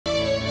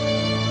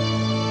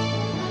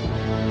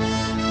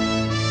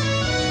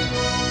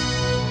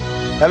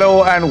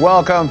Hello and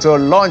welcome to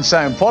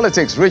Lunchtime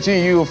Politics,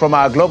 reaching you from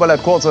our global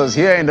headquarters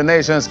here in the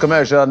nation's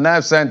commercial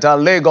nerve center,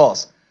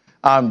 Lagos.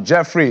 I'm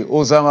Jeffrey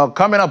Uzama.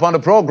 Coming up on the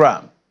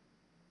program,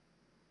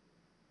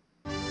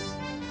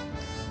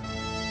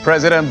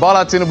 President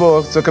Bola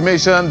Tinubu to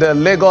commission the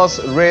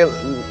Lagos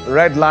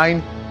Red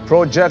Line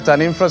project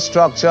and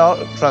infrastructure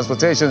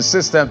transportation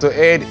system to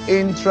aid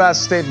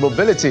intra-state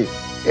mobility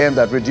aimed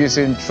at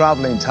reducing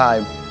traveling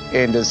time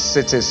in the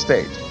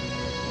city-state.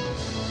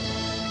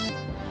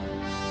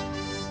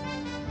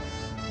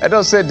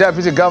 Edo State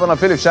Deputy Governor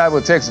Philip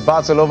Shaibu takes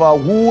battle over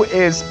who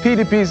is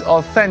PDP's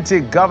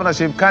authentic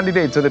governorship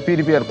candidate to the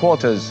PDP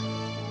headquarters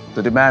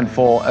to demand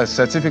for a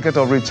certificate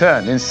of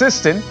return,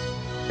 insisting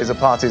is the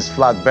party's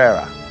flag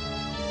bearer.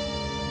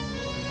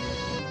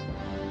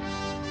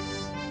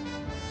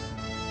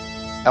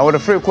 And with the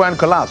frequent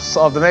collapse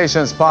of the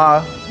nation's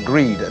power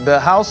grid, the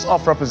House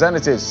of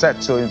Representatives set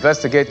to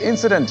investigate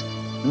incident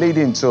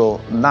leading to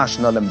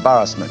national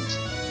embarrassment.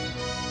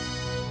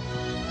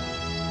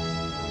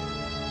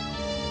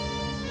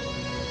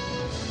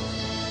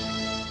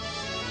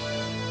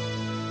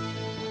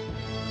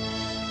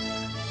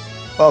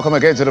 Welcome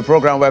again to the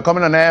program. We're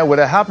coming on air with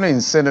the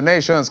happenings in the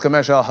nation's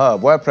commercial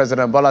hub, where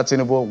President Bola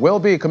Tinubu will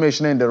be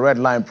commissioning the Red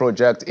Line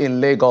project in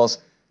Lagos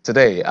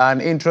today, an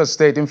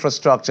intrastate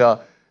infrastructure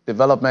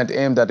development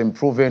aimed at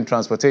improving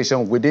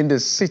transportation within the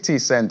city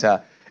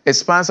center. It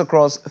spans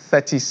across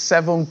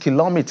 37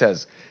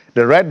 kilometers.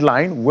 The Red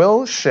Line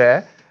will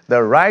share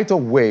the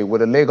right-of-way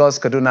with the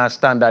Lagos-Kaduna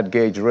Standard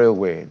Gauge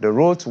Railway. The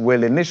route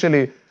will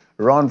initially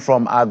run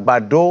from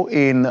Agbado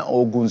in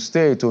Ogun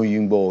State to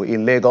Oyingbo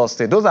in Lagos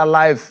State. Those are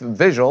live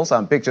visuals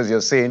and pictures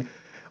you're seeing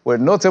with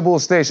notable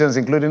stations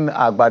including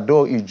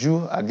Agbado,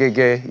 Iju,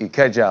 Agege,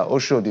 Ikeja,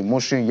 Oshodi,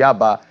 Mushin,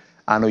 Yaba,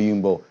 and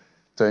Oyingbo.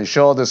 To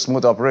ensure the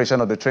smooth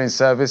operation of the train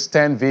service,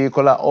 10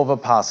 vehicular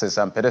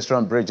overpasses and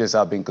pedestrian bridges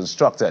have been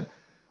constructed.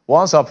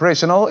 Once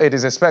operational, it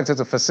is expected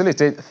to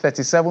facilitate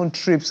 37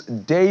 trips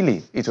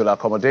daily. It will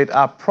accommodate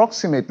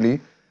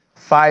approximately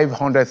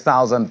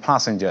 500,000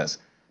 passengers.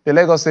 The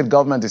Lagos State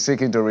government is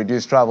seeking to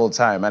reduce travel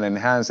time and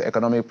enhance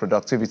economic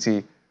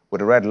productivity with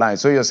the Red Line.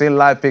 So you're seeing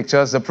live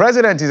pictures. The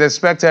president is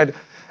expected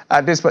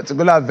at this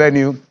particular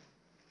venue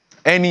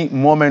any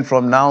moment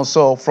from now.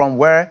 So from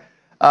where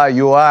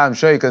you are, I'm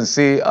sure you can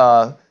see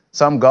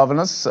some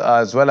governors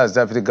as well as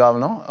deputy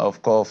governor.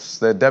 Of course,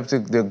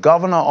 the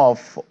governor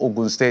of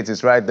Ogun State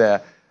is right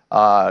there,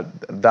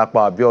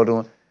 Dakwa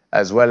Abiodun,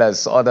 as well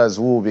as others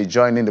who will be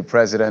joining the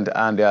president,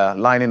 and they're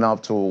lining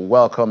up to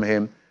welcome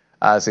him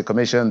as he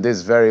commissioned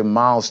this very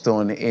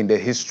milestone in the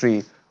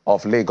history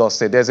of Lagos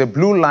State. There's a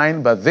blue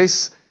line, but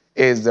this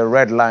is the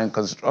Red Line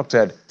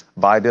constructed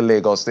by the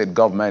Lagos State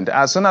government.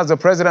 As soon as the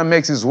president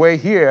makes his way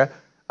here,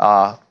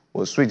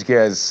 we'll switch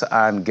gears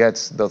and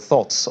get the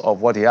thoughts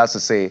of what he has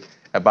to say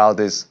about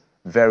this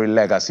very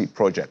legacy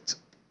project.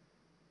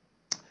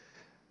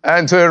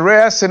 And to a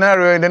rare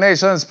scenario in the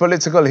nation's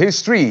political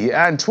history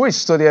and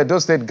twist to the Edo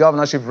State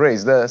governorship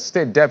race, the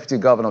state deputy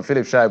governor,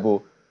 Philip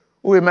Shaibu,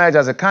 who emerged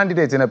as a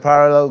candidate in a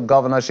parallel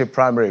governorship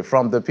primary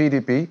from the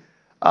PDP,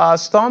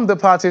 stormed the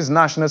party's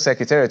national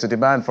secretariat to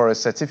demand for a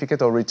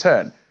certificate of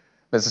return.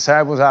 Mr.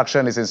 Shaibu's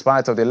action is in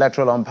spite of the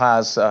electoral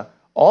umpires,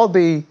 all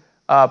the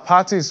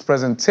party's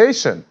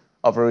presentation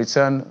of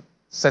a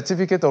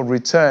certificate of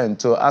return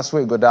to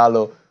Aswe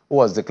Godalo, who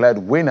was declared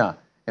winner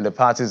in the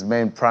party's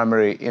main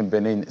primary in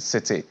Benin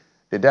City.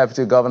 The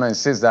deputy governor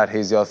insists that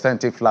he's the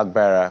authentic flag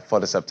bearer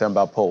for the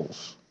September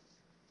polls.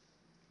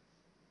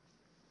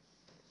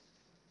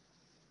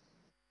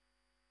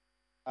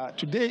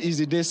 Today is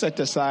the day set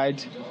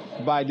aside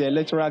by the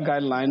electoral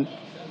guideline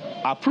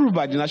approved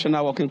by the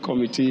National Working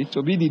Committee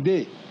to be the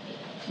day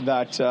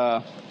that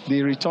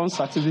the return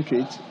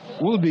certificate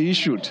will be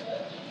issued.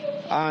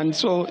 And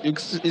so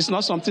it's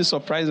not something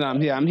surprising I'm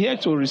here. I'm here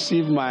to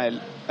receive my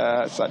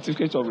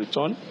certificate of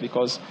return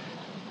because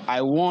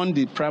I won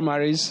the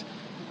primaries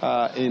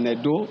in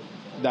Edo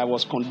that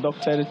was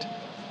conducted,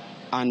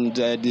 and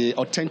the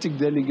authentic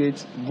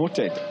delegates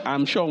voted.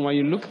 I'm sure when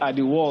you look at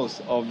the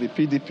walls of the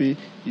PDP,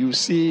 you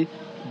see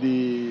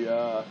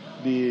the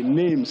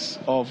names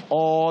of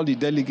all the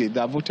delegates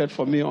that voted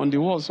for me on the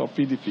walls of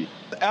PDP.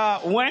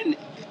 When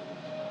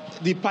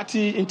the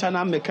party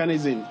internal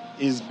mechanism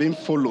is being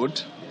followed,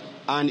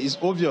 and it's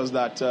obvious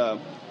that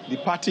the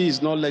party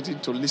is not ready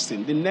to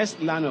listen, the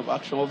next line of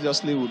action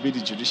obviously will be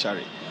the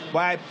judiciary. But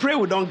I pray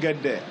we don't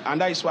get there,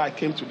 and that is why I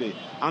came today.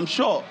 I'm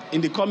sure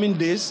in the coming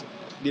days,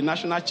 the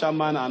national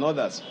chairman and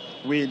others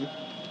will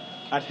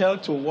adhere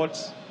to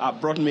what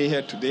brought me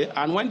here today.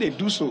 And when they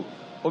do so,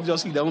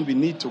 obviously there won't be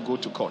need to go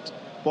to court.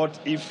 But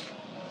if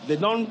they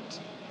don't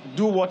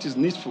do what is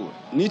needful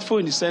in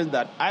the sense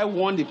that I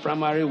won the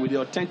primary with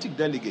the authentic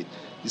delegate,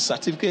 the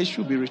certificate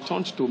should be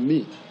returned to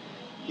me.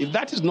 If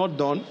that is not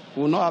done,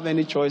 we will not have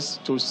any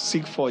choice to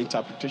seek for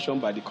interpretation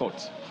by the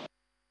court.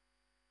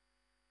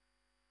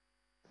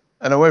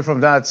 And away from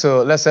that,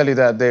 so let's tell you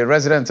that the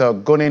residents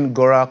of Gonin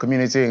Gora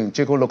community in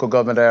Chikun local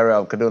government area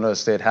of Kaduna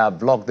State have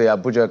blocked the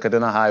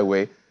Abuja-Kaduna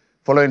highway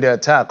following the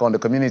attack on the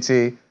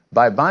community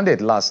by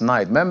bandits last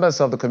night.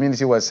 Members of the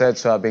community were said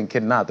to have been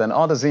kidnapped and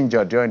others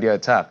injured during the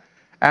attack.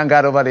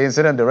 Angered over the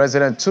incident, the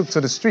residents took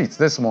to the streets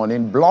this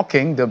morning,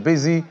 blocking the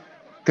busy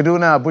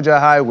Kaduna-Abuja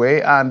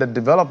highway, and the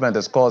development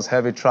has caused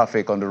heavy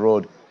traffic on the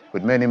road,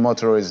 with many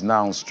motorists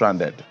now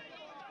stranded.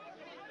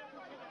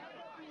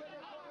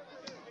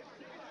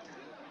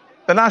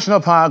 The national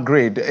power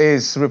grid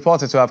is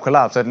reported to have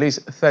collapsed at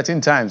least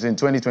 13 times in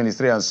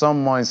 2023, and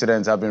some more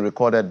incidents have been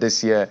recorded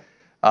this year,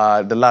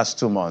 the last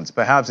 2 months.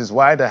 Perhaps is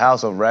why the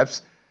House of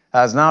Reps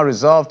has now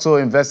resolved to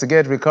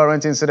investigate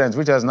recurrent incidents,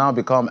 which has now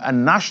become a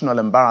national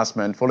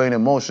embarrassment following a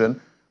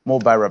motion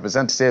moved by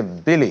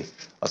Representative Billy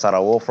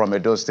Osarawo from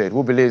Edo State,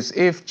 who believes,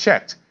 if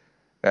checked,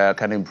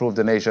 can improve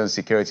the nation's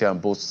security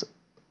and boost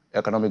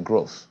economic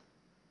growth.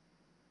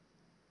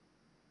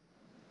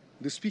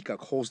 The Speaker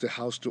calls the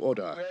House to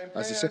order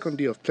as the second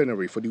day of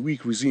plenary for the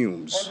week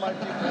resumes.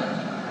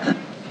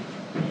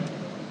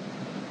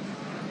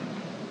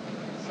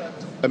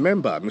 A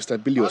member,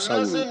 Mr. Billy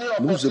Osarawo,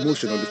 moves the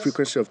motion on the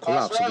frequency of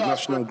collapse of the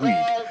national grid,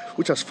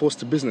 which has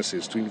forced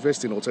businesses to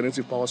invest in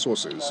alternative power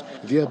sources,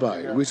 thereby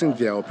raising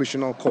their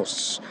operational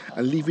costs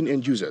and leaving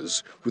end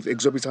users with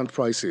exorbitant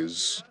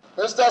prices.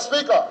 Mr.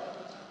 Speaker,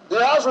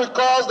 the House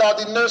recalls that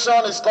the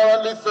nation is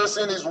currently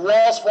facing its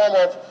worst form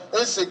of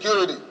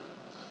insecurity,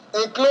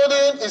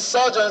 including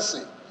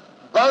insurgency,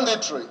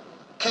 banditry,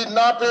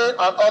 kidnapping, and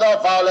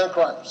other violent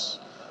crimes.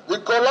 The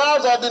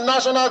collapse of the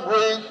national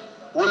grid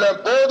will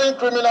embolden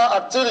criminal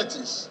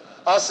activities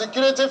and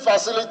security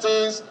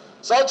facilities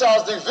such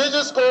as the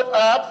Vigiscope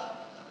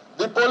app,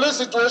 the Police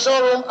Situation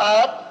Room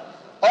app.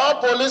 All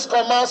police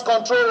command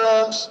control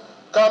rooms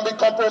can be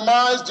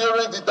compromised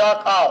during the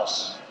dark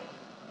hours.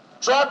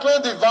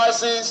 Tracking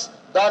devices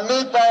that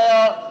need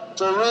power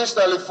to reach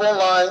telephone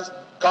lines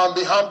can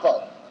be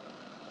hampered.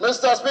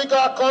 Mr.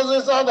 Speaker,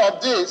 cognizant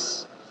of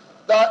this,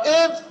 that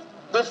if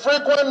the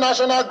frequent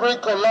national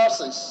grid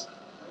collapses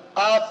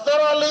are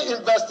thoroughly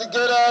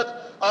investigated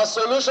and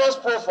solutions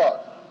profiled,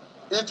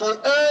 it will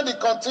end the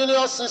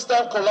continuous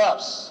system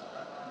collapse,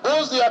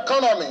 boost the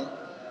economy,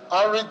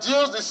 and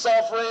reduce the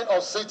suffering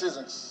of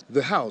citizens.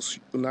 The House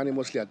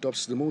unanimously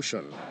adopts the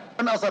motion.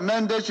 As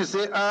amended, should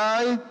say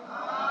aye.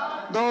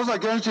 Those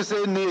against should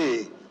say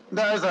nay.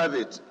 The ayes have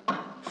it.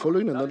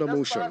 Following another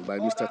motion by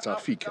Mr.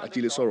 Taufik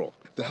Akilesoro,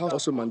 the House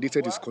also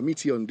mandated its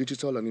Committee on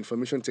Digital and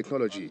Information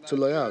Technology to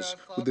liaise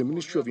with the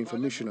Ministry of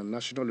Information and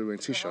National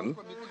Orientation,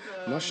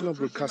 National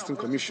Broadcasting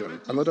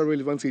Commission, and other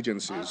relevant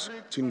agencies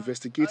to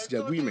investigate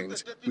the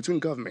agreement between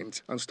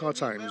government and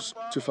StarTimes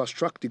to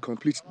fast-track the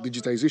complete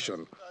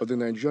digitization of the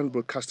Nigerian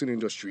broadcasting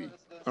industry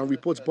and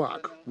report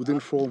back within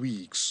 4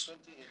 weeks.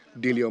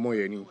 Daily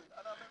Omoyeni,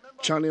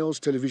 Channels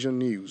Television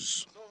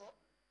News.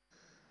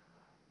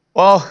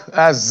 Well,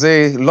 as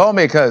the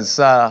lawmakers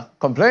are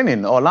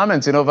complaining or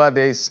lamenting over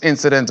this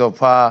incident of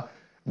power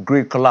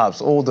grid collapse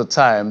all the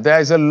time, there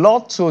is a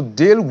lot to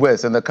deal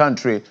with in the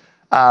country,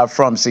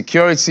 from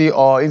security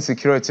or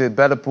insecurity,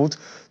 better put,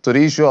 to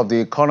the issue of the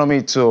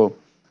economy, to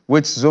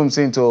which zooms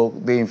into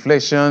the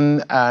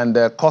inflation and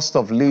the cost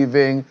of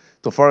living,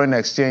 to foreign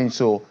exchange,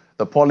 to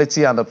the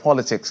polity and the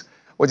politics,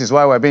 which is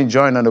why we're being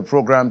joined on the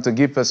program to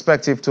give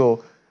perspective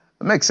to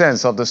make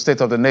sense of the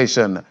state of the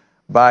nation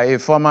by a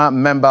former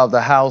member of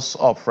the House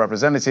of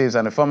Representatives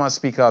and a former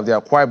Speaker of the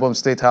Akwa Ibom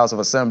State House of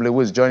Assembly, who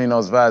is joining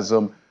us via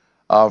Zoom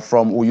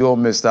from Uyo,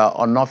 Mr.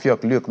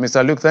 Onofiok Luke.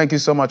 Mr. Luke, thank you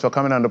so much for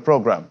coming on the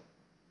program.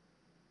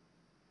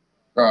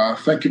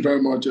 Thank you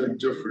very much,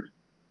 Jeffrey.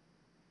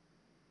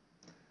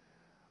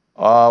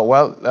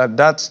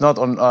 That's not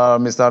on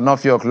Mr.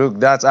 Onofiok Luke.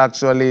 That's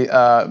actually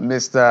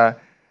Mr.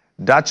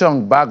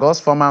 Dachong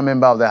Bagos, former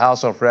member of the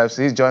House of Reps.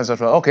 He joins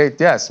us. Okay,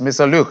 yes,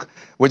 Mr. Luke.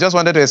 We just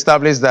wanted to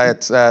establish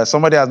that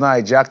somebody has not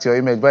hijacked your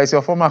image, but it's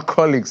your former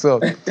colleague, so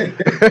we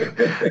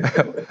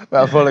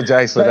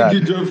apologize for that.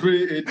 Thank you,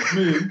 Jeffrey. It's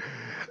me.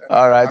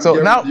 All right, so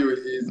now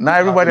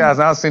everybody has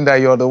now seen that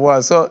you're the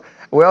one. So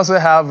we also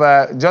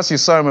have, just you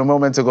saw him a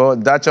moment ago,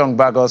 Dachong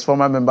Bagos,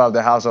 former member of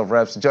the House of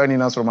Reps, joining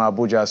us from our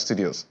Abuja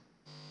studios.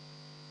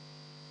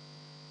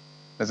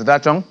 Mr.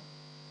 Dachong?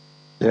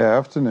 Yeah,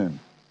 afternoon.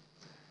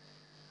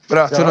 Good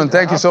afternoon.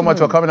 Thank you so much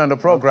for coming on the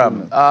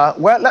program.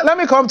 Well, let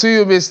me come to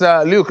you,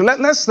 Mr. Luke.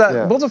 Let's start.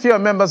 Yeah. Both of you are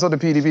members of the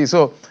PDP.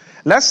 So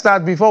let's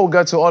start, before we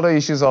get to other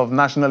issues of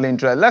national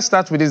interest, let's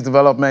start with this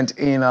development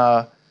in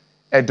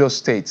Edo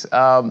State.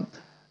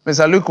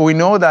 Mr. Luke, we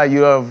know that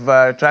you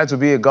have tried to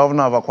be a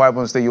governor of Akwa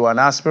Ibom State. You are an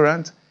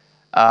aspirant.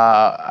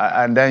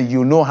 And then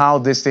you know how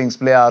these things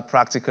play out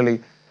practically.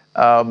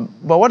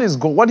 But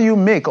what do you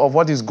make of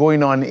what is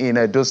going on in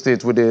Edo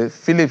State with the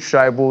Philip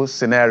Shaibu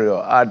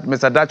scenario?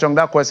 Mr. Dachong,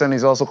 that question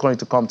is also going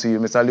to come to you,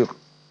 Mr. Luke.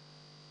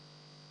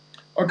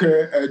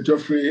 Okay,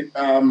 Geoffrey.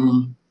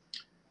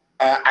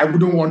 I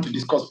wouldn't want to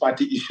discuss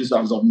party issues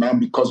as of now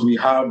because we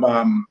have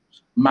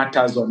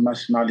matters of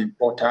national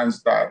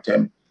importance that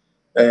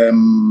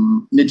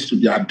needs to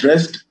be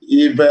addressed.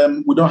 If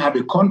we don't have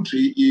a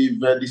country, if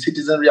the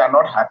citizenry are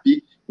not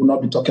happy, we'll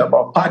not be talking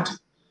about party.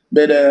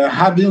 But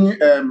having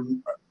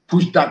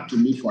pushed that to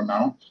me for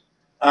now,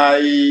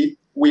 I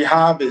we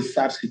have a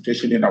sad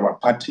situation in our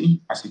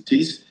party as it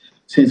is.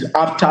 Since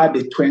after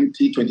the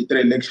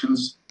 2023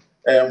 elections,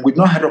 we've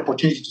not had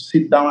opportunity to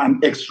sit down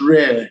and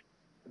x-ray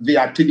the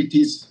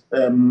activities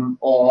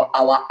or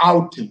our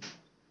outing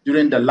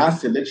during the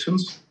last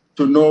elections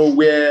to know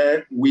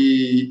where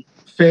we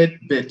fared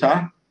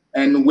better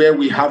and where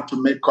we have to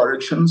make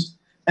corrections.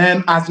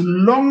 And as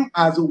long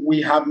as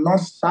we have not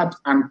sat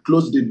and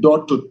closed the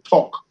door to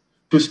talk,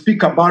 to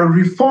speak about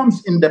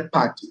reforms in the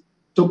party,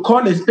 to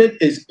call a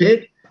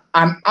spade,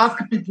 and ask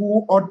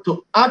people who ought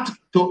to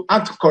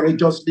act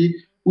courageously,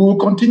 we will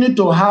continue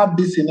to have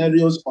these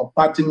scenarios of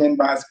party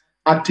members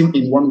acting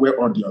in one way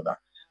or the other.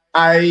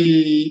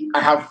 I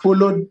have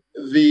followed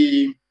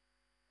the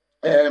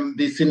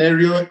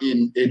scenario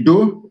in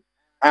Edo,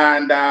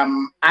 and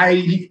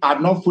I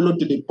have not followed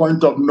to the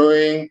point of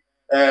knowing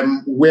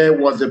where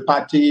was the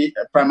party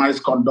primaries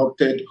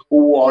conducted,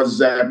 who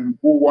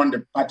won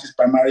the party's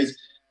primaries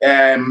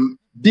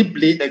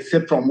deeply,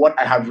 except from what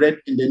I have read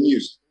in the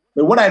news.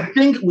 But what I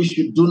think we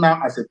should do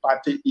now as a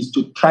party is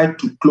to try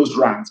to close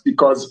ranks,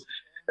 because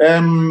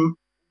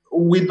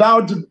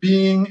without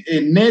being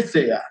a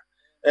naysayer,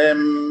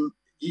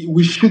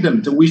 we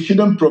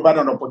shouldn't provide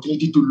an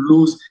opportunity to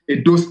lose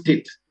Edo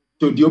State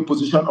to the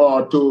opposition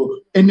or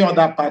to any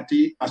other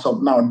party as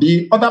of now.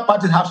 The other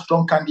parties have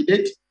strong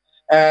candidates,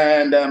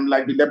 and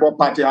like the Labour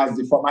Party has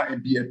the former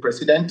NBA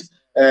president,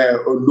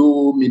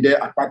 Olumide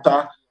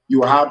Akpata.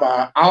 You have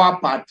our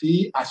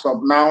party as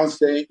of now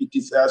saying it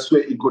is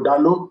Sue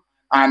Igodalo,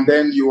 and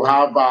then you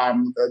have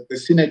the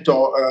Senator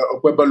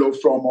Okwebelo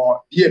from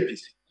the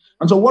APC.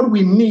 And so what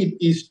we need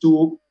is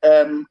to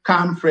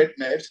calm frayed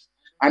nerves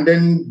and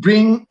then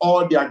bring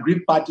all the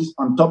aggrieved parties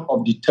on top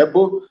of the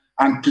table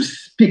and to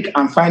speak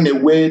and find a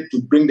way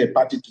to bring the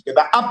party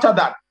together. After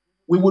that,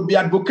 we would be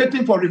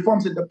advocating for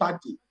reforms in the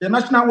party. The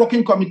National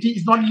Working Committee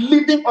is not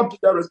living up to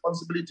their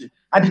responsibility.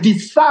 And it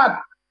is sad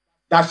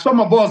that some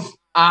of us,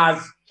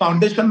 as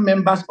foundation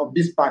members of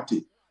this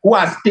party, who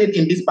have stayed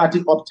in this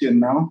party up till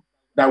now,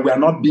 that we are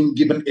not being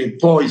given a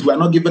voice, we are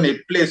not given a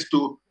place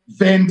to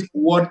vent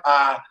what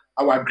are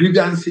our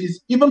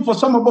grievances. Even for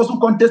some of us who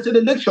contested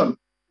election,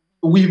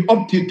 we've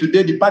up till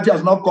today, the party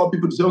has not called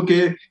people to say,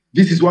 okay,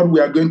 this is what we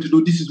are going to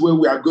do, this is where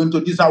we are going to,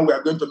 this is how we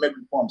are going to make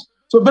reforms.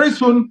 So very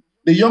soon,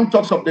 the young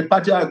talks of the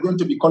party are going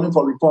to be calling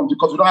for reforms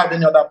because we don't have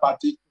any other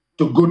party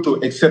to go to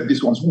except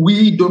these ones.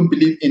 We don't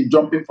believe in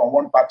jumping from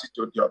one party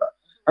to the other.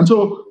 And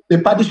so the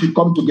party should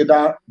come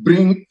together,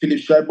 bring Philip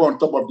Shaibu on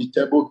top of the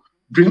table,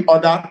 bring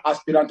other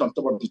aspirants on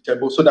top of the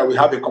table so that we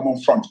have a common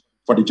front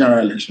for the general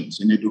elections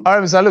in Edo. All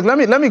right, Mr. Luke,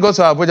 let me go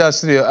to Abuja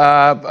studio.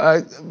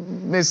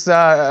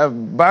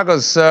 Mr.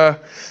 Bargos,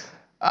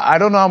 I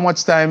don't know how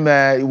much time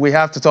we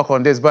have to talk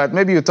on this, but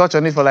maybe you touch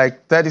on it for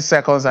like 30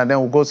 seconds and then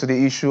we'll go to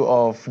the issue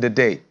of the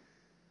day.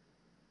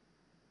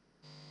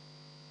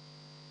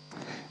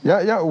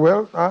 Yeah.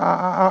 Well,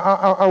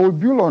 I will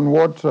build on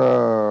what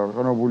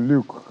Honorable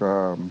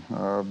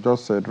Luke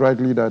just said,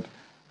 rightly, that,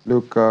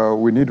 look,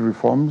 we need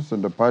reforms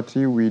in the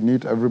party. We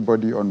need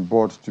everybody on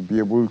board to be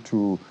able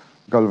to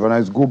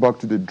galvanize, go back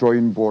to the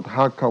drawing board.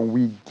 How can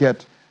we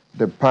get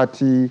the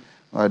party,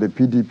 the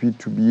PDP,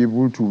 to be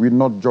able to win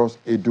not just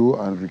Edo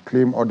and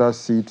reclaim other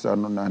seats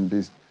and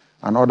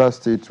other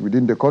states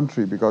within the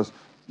country? Because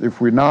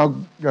if we now,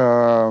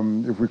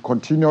 if we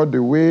continue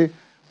the way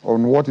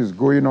on what is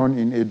going on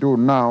in Edo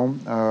now,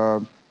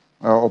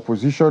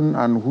 opposition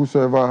and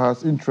whosoever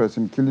has interest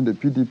in killing the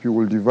PDP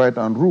will divide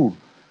and rule.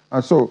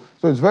 And so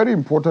it's very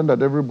important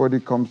that everybody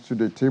comes to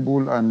the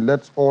table and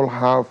let's all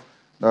have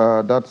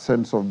that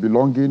sense of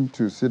belonging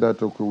to see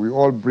that, okay, we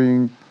all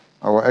bring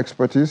our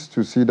expertise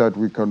to see that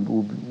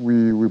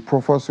we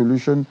proffer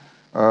solution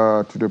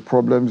to the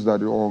problems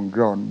that are on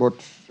ground. But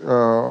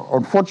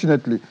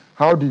unfortunately,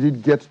 how did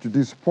it get to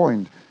this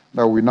point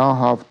that we now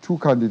have two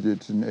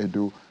candidates in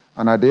Edo?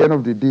 And at the end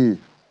of the day,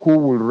 who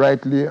will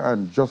rightly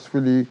and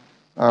justly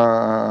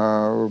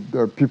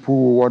the people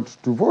who want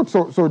to vote?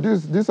 So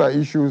these are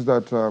issues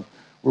that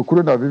we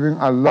couldn't have even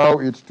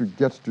allowed it to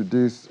get to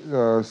this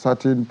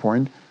certain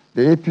point.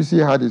 The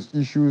APC had its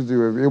issues, they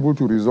were able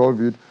to resolve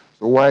it.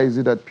 So why is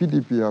it that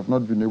PDP have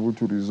not been able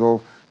to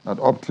resolve that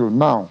up till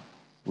now?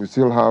 We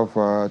still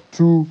have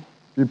two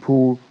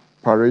people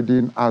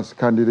parading as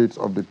candidates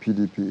of the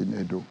PDP in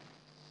Edo.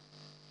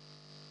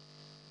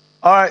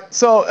 All right,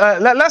 so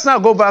let's now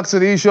go back to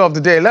the issue of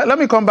the day. Let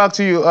me come back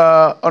to you,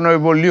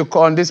 Honorable Luke,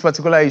 on this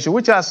particular issue,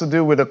 which has to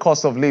do with the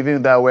cost of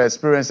living that we're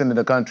experiencing in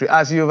the country.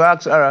 As you've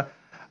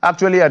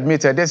actually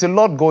admitted, there's a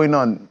lot going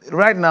on.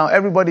 Right now,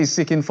 everybody is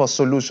seeking for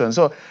solutions.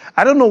 So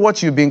I don't know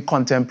what you've been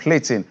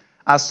contemplating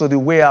as to the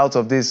way out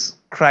of this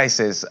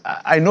crisis.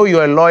 I know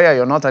you're a lawyer,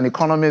 you're not an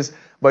economist,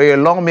 but you're a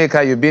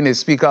lawmaker, you've been a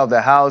Speaker of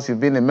the House, you've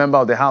been a member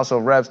of the House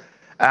of Reps.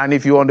 And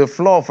if you're on the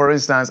floor, for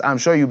instance, I'm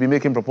sure you'll be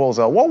making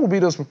proposals. What would be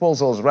those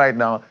proposals right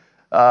now?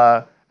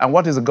 And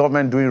what is the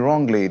government doing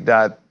wrongly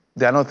that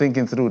they're not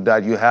thinking through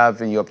that you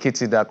have in your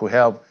kitty that could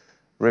help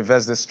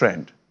reverse this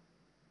trend?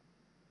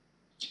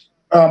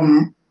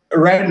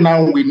 Right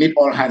now, we need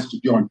all hands to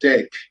be on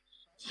deck.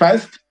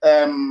 First,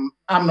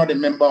 I'm not a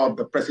member of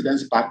the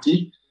president's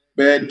party,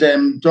 but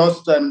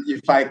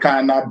if I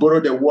can borrow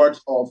the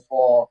words of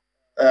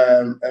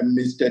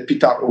Mr.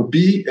 Peter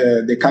Obi,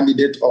 the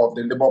candidate of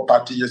the Labour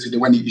Party yesterday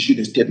when he issued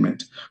a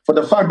statement. For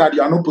the fact that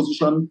you are in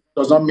opposition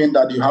does not mean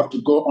that you have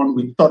to go on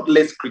with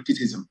thoughtless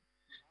criticism.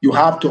 You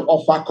have to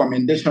offer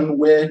commendation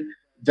where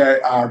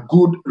there are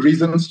good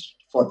reasons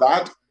for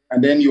that,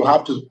 and then you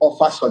have to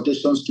offer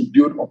suggestions to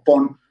build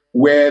upon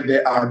where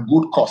there are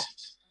good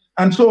causes.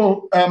 And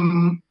so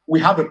we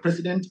have a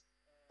president.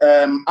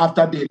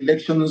 After the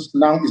elections,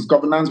 now is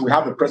governance, we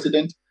have a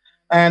president.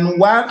 And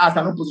while as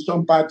an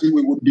opposition party,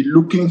 we would be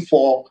looking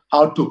for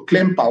how to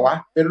claim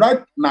power, but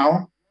right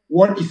now,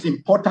 what is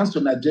important to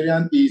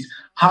Nigerians is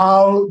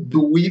how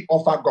do we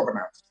offer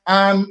governance?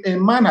 And a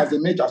man has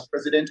emerged as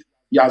president.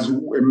 He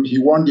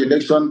won the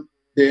election.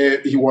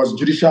 He was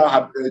judiciary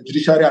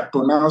had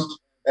pronounced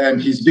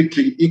his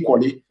victory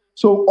equally.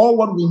 So all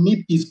what we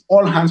need is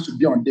all hands to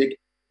be on deck.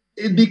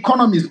 The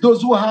economists,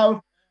 those who have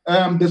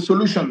the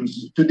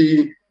solutions to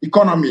the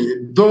economy,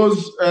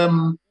 those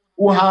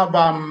who have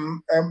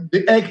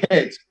the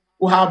eggheads,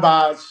 who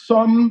have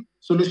some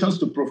solutions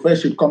to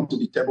progress should come to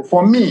the table.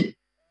 For me,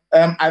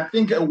 I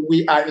think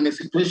we are in a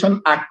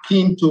situation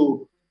akin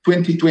to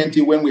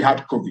 2020 when we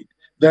had COVID.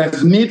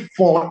 There's need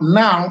for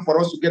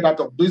us to get out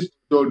of these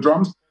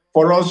doldrums,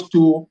 for us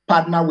to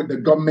partner with the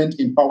government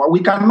in power.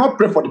 We cannot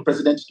pray for the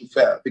president to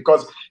fail,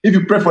 because if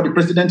you pray for the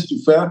president to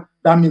fail,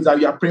 that means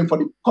that you are praying for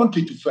the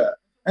country to fail.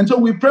 And so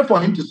we pray for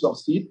him to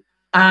succeed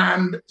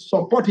and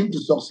support him to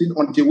succeed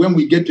until when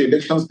we get to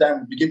elections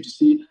time, we begin to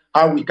see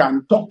how we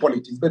can talk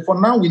politics. But for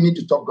now, we need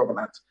to talk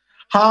governance.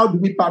 How do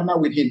we partner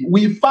with him?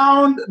 We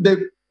found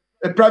the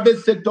private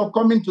sector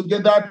coming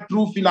together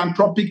through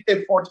philanthropic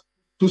effort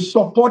to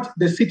support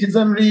the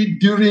citizenry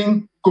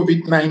during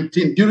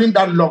COVID-19, during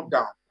that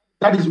lockdown.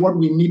 That is what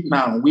we need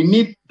now. We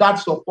need that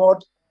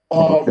support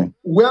of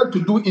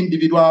well-to-do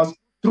individuals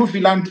through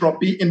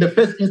philanthropy in the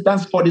first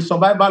instance for the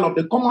survival of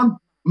the common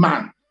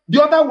man.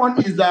 The other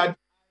one is that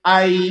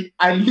I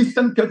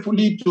listened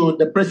carefully to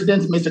the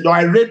president's message, or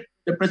I read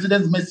the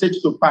president's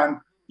message to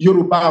Pan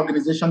Yoruba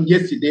organization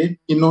yesterday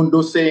in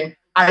Ondo saying,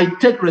 I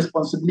take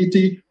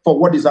responsibility for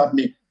what is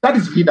happening. That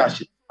is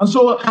leadership. And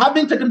so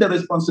having taken the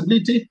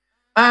responsibility,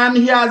 and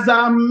he has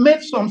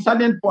made some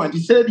salient point.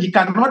 He said he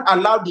cannot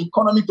allow the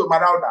economy to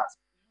maraud us.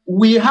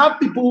 We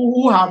have people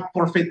who have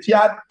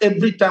profiteered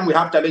every time we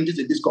have challenges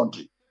in this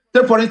country.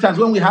 Take, for instance,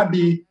 when we had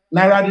the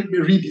Naira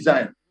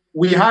redesign,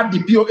 we had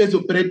the POS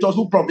operators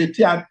who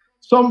profiteered.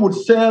 Some would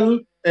sell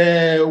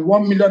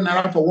 1 million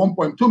Naira for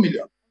 1.2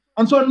 million.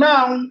 And so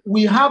now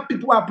we have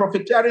people who are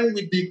profiteering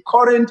with the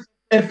current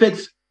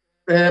FX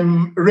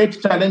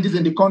rate challenges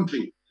in the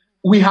country.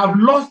 We have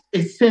lost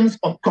a sense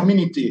of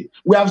community.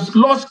 We have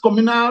lost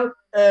communal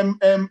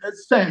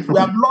sense. We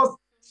have lost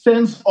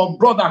sense of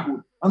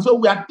brotherhood. And so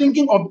we are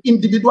thinking of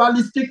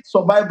individualistic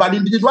survival,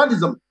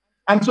 individualism.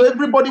 And so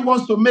everybody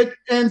wants to make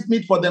ends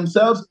meet for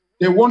themselves.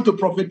 They want to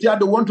profiteer.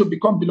 They want to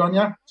become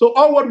billionaire. So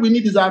all what we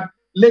need is that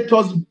let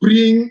us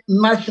bring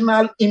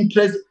national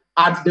interest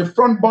at the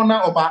front burner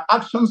of our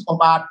actions, of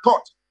our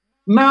thought.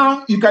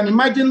 Now, you can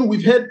imagine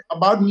we've heard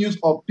about news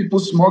of people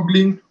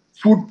smuggling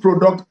food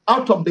product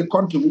out of the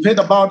country. We've heard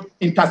about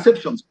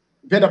interceptions.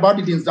 We've heard about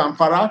it in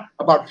Zamfara,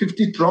 about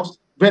 50 trucks.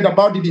 We've heard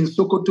about it in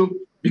Sokoto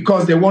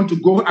because they want to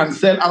go and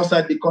sell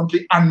outside the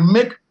country and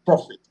make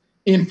profit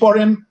in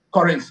foreign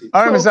currency.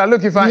 All right, Mr.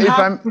 Look,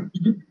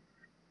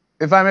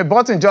 if I may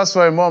butt in just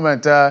for a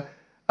moment,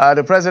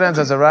 the president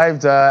has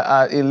arrived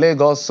in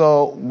Lagos,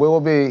 so we will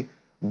be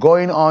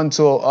going on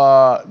to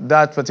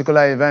that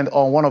particular event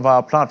on one of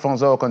our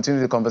platforms. We'll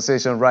continue the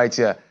conversation right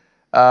here.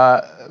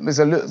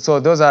 So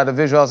those are the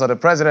visuals of the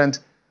president.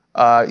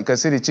 You can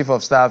see the chief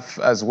of staff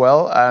as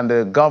well, and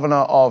the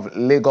governor of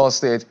Lagos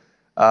State.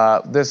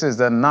 This is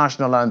the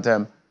national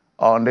anthem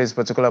on this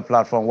particular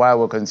platform while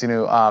we'll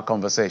continue our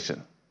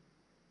conversation.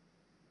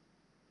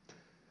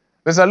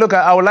 Mr. Luke,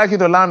 I would like you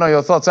to land on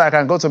your thoughts so I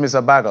can go to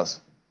Mr. Bagos.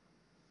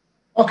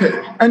 Okay,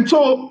 and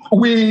so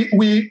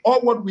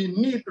all what we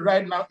need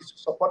right now is to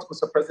support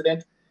Mr.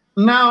 President.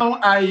 Now,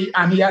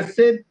 and he has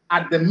said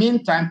at the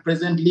meantime,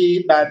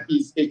 presently, that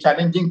is a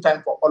challenging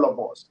time for all of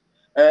us.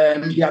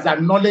 He has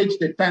acknowledged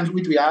the times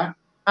which we are,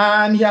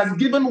 and he has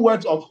given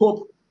words of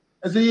hope.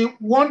 See,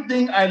 one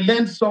thing I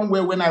learned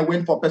somewhere when I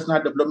went for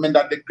personal development,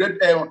 that the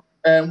great,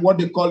 what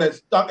they call a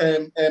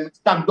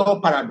stack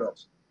door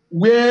paradox,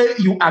 where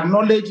you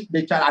acknowledge,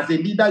 as a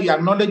leader, you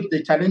acknowledge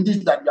the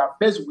challenges that you are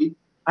faced with,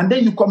 and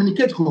then you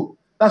communicate hope.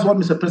 That's what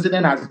Mr.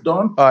 President has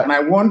done. And I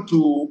want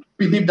to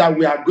believe that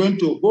we are going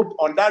to hope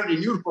on that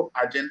renewed hope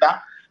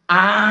agenda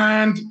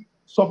and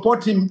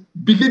support him,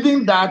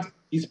 believing that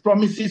his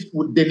promises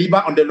would deliver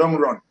on the long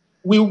run.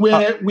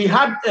 We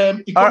had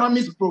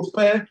economists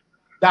prefer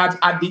that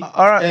at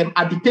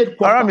the third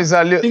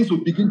quarter, things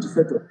will begin to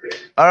settle.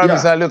 All right,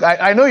 Mr. Luke,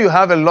 I know you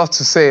have a lot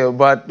to say,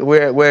 but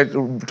we're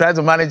trying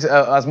to manage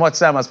as much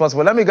time as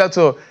possible. Let me go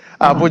to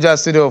Abuja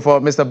studio for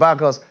Mr.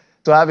 Bagos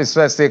to have his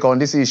first take on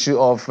this issue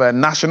of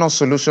national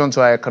solution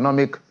to our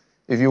economic,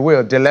 if you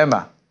will,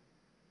 dilemma.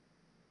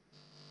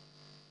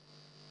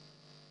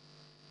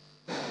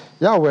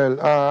 Yeah, well,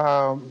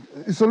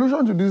 the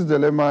solution to this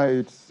dilemma,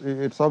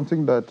 it's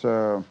something that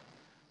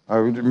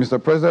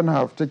Mr. President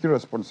have taken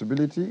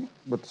responsibility,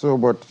 but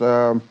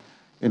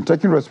in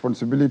taking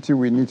responsibility,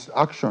 we need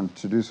action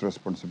to this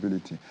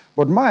responsibility.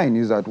 But mine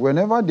is that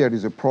whenever there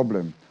is a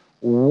problem,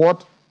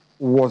 what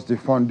was the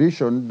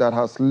foundation that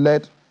has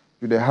led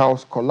to the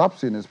house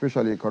collapsing,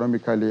 especially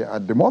economically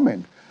at the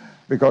moment?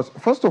 Because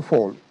first of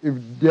all, if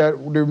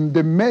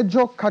the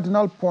major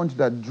cardinal point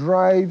that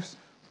drives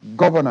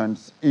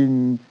governance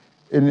in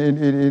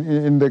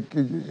the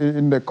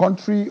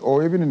country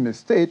or even in the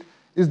state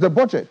is the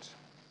budget.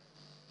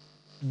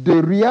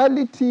 The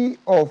reality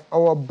of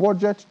our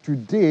budget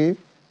today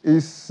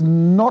is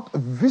not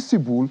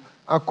visible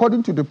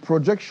according to the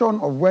projection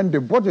of when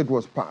the budget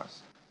was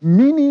passed,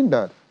 meaning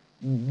that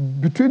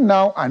between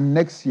now and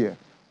next year,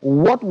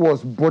 what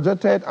was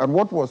budgeted and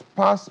what was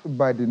passed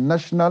by the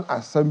National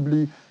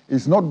Assembly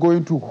is not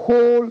going to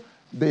hold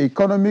the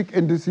economic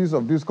indices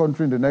of this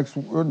country in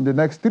the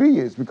next 3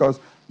 years, because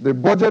the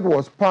budget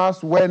was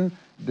passed when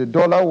the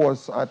dollar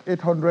was at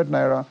 800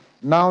 naira.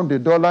 Now the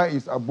dollar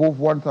is above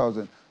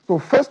 1,000. So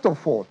first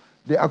of all,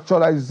 the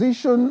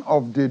actualization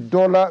of the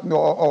dollar,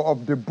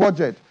 of the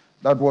budget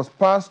that was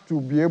passed to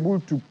be able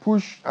to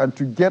push and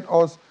to get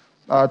us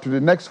to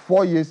the next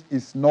 4 years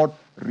is not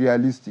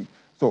realistic.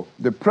 So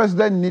the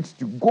president needs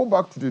to go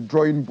back to the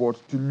drawing board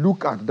to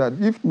look at that.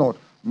 If not,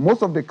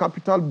 most of the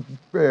capital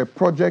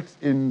projects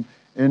in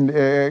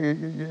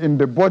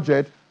the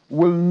budget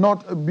will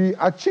not be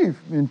achieved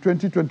in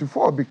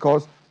 2024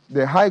 because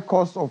the high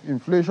cost of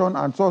inflation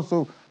and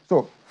so.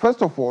 So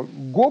first of all,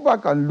 go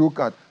back and look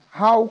at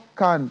how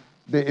can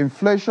the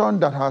inflation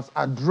that has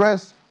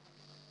addressed,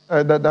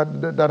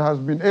 that has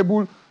been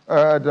able,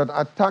 that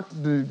attacked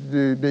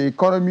the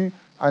economy,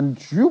 and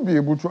should be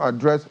able to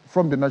address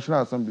from the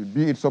National Assembly,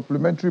 be it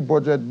supplementary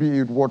budget, be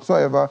it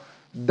whatsoever,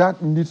 that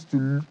needs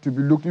to be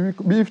looked at.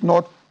 If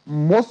not,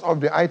 most of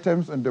the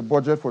items in the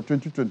budget for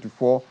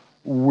 2024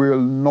 will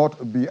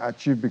not be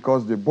achieved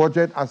because the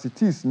budget as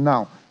it is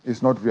now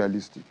is not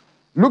realistic.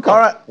 Look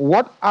at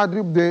what are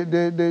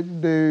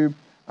the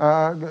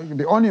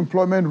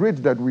unemployment rate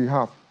that we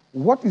have.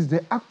 What is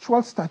the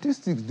actual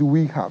statistics do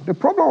we have? The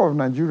problem of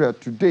Nigeria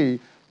today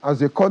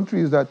as a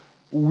country is that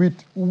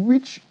with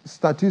which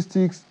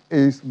statistics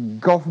is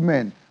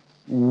government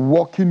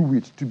working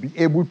with to be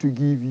able to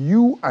give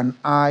you and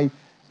I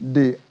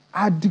the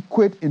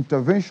adequate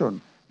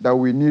intervention that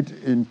we need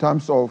in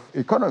terms of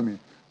economy?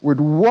 With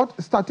what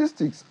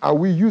statistics are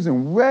we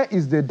using? Where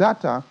is the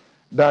data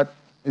that,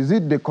 is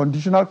it the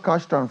conditional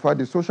cash transfer,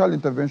 the social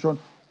intervention?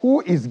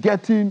 Who is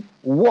getting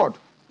what?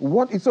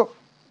 What is, so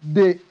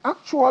the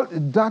actual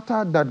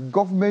data that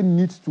government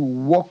needs to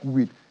work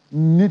with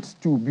needs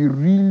to be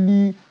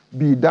really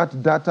be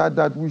that data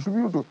that we should be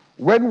able to.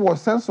 When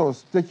was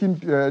census taking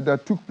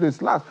that took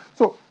place last?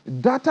 So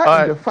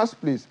data in the first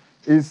place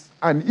is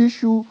an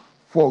issue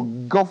for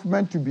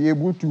government to be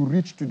able to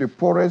reach to the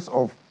poorest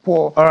of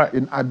poor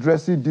in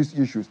addressing these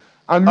issues.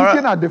 And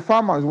looking at the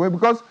farmers,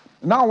 because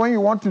now when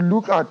you want to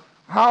look at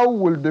how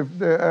will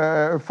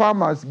the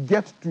farmers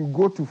get to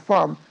go to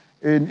farm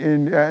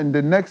in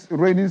the next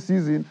rainy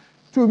season,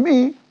 to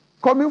me,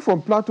 coming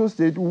from Plateau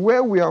State,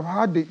 where we have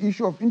had the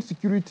issue of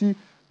insecurity,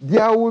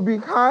 there will be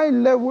high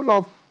level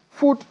of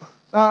food,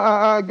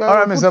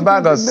 Mr.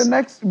 Baggers, in the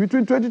next,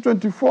 between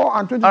 2024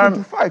 and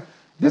 2025.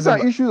 These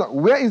are issues,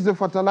 where is the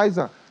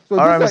fertilizer? So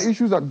these are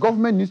issues that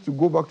government needs to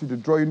go back to the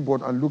drawing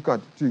board and look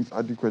at things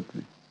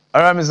adequately.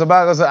 All right, Mr.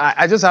 Baggers,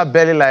 I just have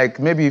barely like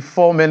maybe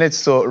 4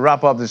 minutes to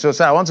wrap up the show.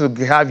 So I want to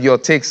have your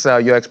takes,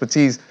 your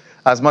expertise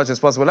as much as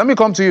possible. Let me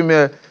come to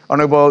you,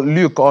 Honorable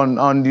Luke, on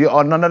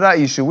another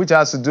issue, which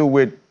has to do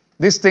with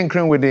this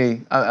tinkering with the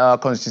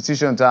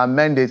Constitution to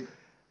amend it.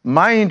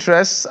 My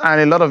interest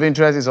and a lot of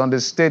interest is on the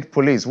state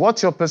police.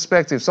 What's your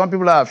perspective? Some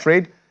people are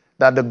afraid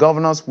that the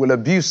governors will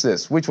abuse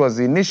this, which was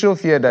the initial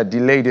fear that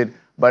delayed it,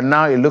 but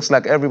now it looks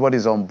like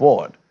everybody's on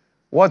board.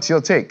 What's your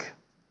take?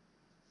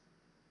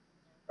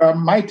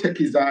 My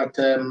take is that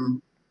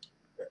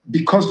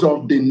because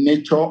of the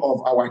nature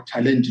of our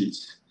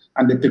challenges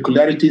and the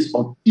peculiarities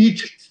of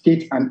each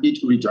state and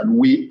each region,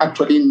 we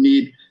actually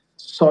need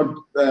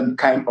some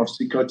kind of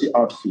security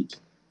outfit.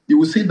 You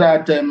will see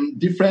that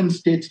different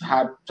states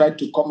have tried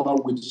to come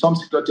up with some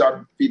security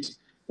outfits.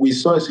 We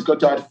saw a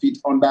security outfit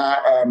under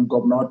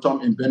Governor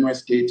Tom in Benue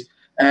State.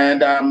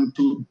 And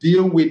to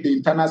deal with the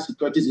internal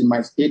securities in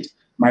my state,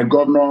 my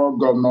governor,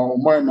 Governor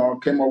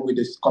Moeno, came up with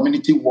a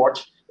community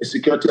watch, a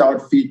security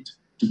outfit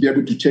to be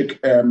able to check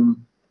the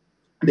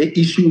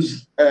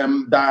issues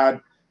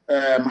that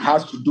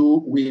has to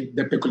do with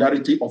the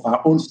peculiarity of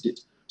our own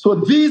state. So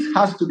this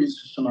has to be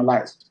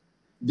institutionalized.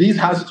 This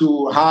has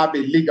to have a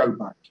legal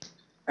back.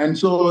 And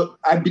so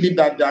I believe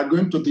that there are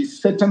going to be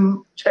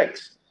certain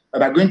checks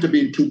that are going to be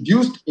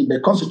introduced in the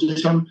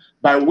Constitution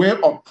by way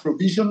of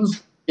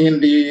provisions in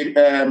the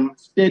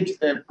State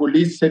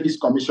Police Service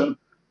Commission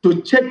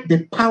to check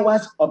the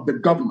powers of the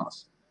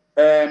governors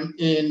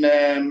in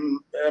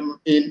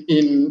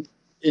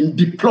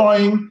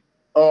deploying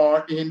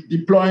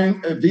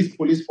these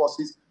police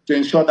forces to to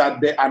ensure that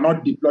they are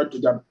not deployed to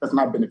their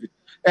personal benefit.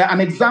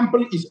 An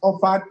example is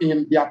offered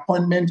in the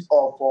appointment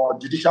of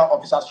judicial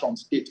officers from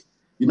state.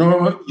 You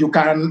know, you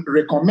can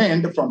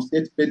recommend from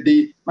state, but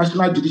the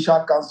National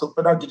Judicial Council,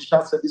 Federal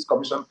Judicial Service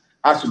Commission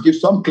has to give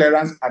some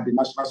clearance at the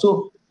national.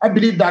 So I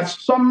believe that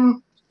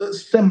some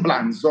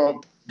semblance of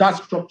that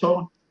structure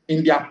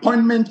in the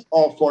appointment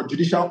of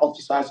judicial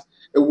officers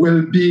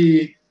will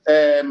be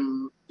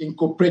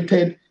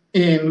incorporated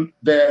in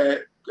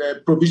the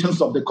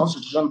provisions of the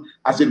Constitution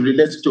as it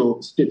relates to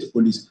state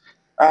police.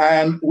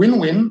 And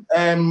win-win,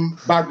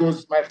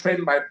 Bagos, my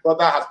friend, my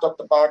brother has talked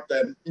about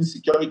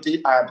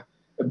insecurity at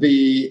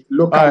the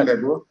local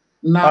level.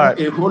 Now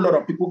a whole lot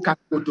of people can't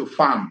go to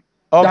farm.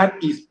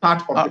 That is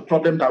part of the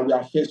problem that we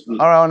are faced with.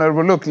 All right,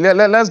 Honorable, look,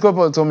 let's go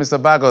to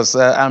Mr. Bagos.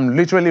 I'm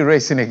literally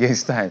racing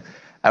against time.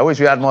 I wish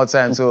we had more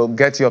time to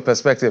get your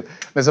perspective.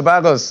 Mr.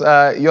 Bagos,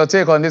 your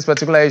take on this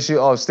particular issue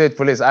of state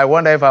police. I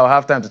wonder if I'll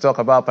have time to talk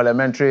about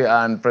parliamentary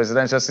and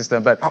presidential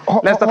system, but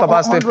let's talk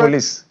about state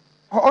police.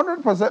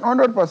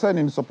 100%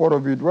 in support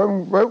of it.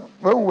 When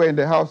we were in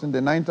the House in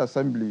the 9th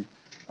Assembly,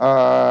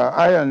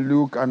 I and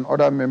Luke and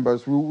other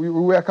members, we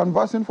were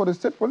conversing for the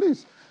state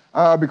police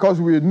because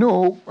we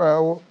know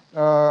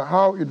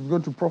how it's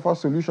going to proffer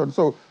solutions.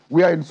 So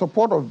we are in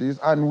support of this,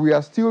 and we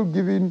are still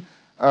giving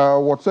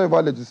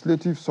whatsoever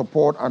legislative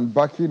support and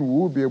backing we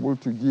will be able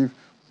to give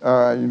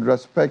in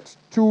respect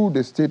to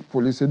the state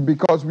policing,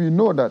 because we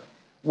know that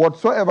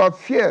whatsoever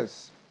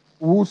fears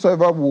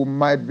whosoever we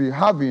might be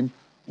having,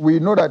 we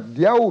know that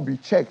there will be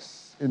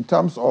checks in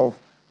terms of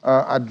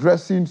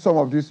addressing some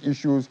of these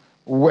issues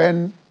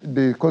when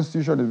the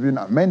Constitution is being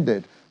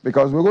amended,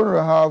 because we're going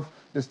to have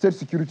the State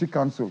Security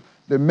Council.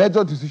 The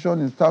major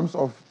decision in terms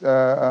of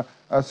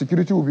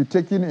security will be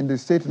taken in the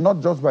state,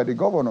 not just by the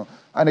governor.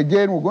 And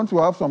again, we're going to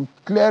have some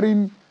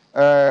clearing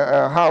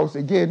house,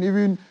 again,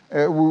 even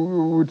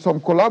with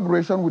some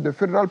collaboration with the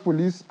federal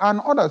police and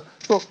others.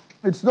 So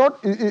it's not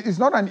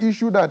an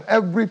issue that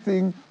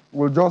everything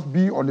will just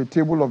be on the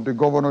table of the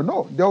governor.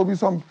 No, there will be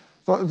some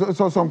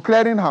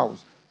clearing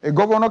house. A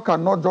governor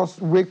cannot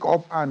just wake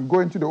up and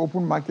go into the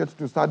open market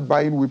to start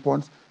buying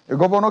weapons. A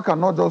governor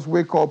cannot just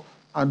wake up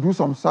and do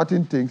some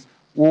certain things.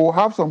 We'll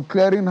have some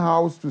clearing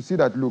house to see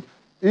that, look,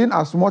 in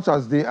as much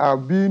as they are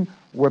being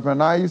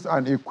weaponized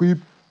and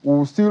equipped,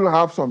 we'll still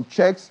have some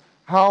checks,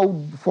 how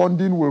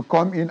funding will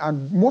come in,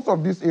 and most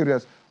of these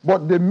areas.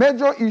 But the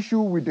major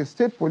issue with the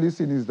state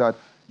policing is that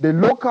the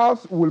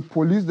locals will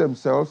police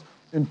themselves.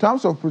 In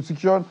terms of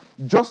prosecution,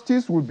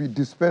 justice will be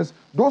dispensed.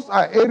 Those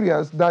are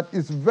areas that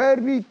is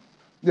very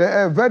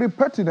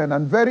pertinent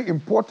and very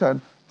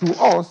important to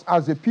us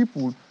as a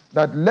people,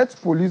 that let's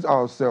police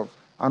ourselves.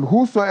 And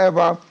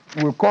whosoever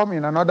will come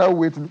in another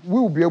way, we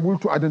will be able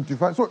to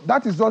identify. So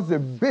that is just the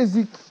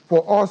basic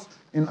for us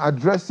in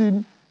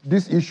addressing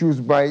these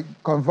issues by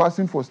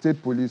conversing for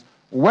state police.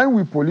 When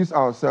we police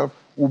ourselves,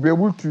 we'll be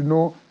able to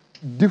know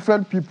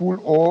different people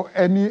or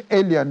any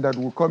alien that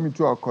will come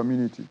into our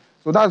community.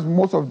 So that's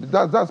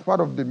that's part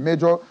of the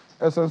major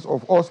essence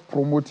of us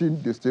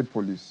promoting the state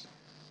police.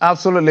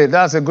 Absolutely,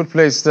 that's a good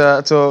place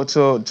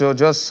to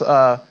just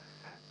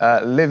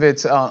leave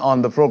it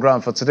on the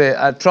program for today.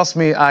 Trust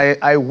me,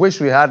 I wish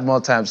we had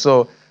more time.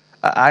 So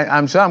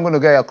I'm sure I'm going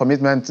to get a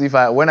commitment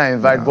when I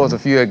invite both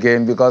of you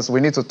again, because we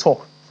need to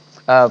talk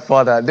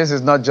further. This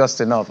is not just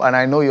enough, and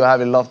I know you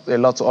have a lot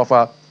to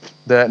offer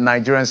the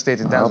Nigerian state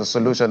in terms of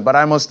solution. But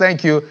I must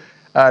thank you,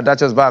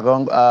 Duchess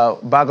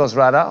Bagos,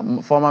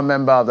 former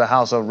member of the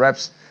House of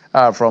Reps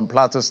from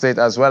Plateau State,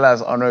 as well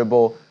as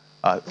Honorable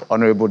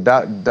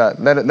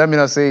let me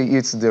not say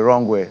it's the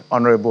wrong way.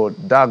 Honorable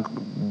Dachong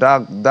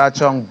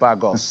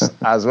Bagos,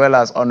 as well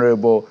as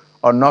Honorable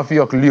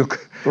Onofiok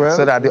Luke,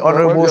 so that the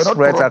honorable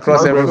spread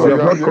across everybody. You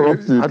have not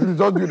corrupted. At least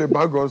don't do the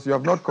Bagos. You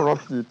have not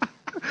corrupted.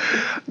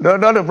 No,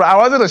 I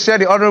wanted to share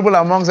the honorable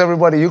amongst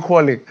everybody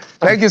equally.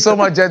 Thank you so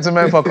much,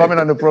 gentlemen, for coming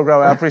on the program.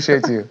 I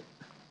appreciate you.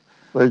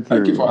 Thank you.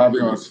 Thank you for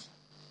having us.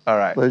 All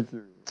right. Thank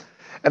you.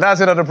 And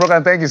that's it on the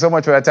program. Thank you so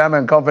much for your time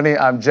and company.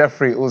 I'm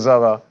Jeffrey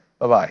Uzawa.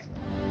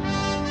 Bye-bye.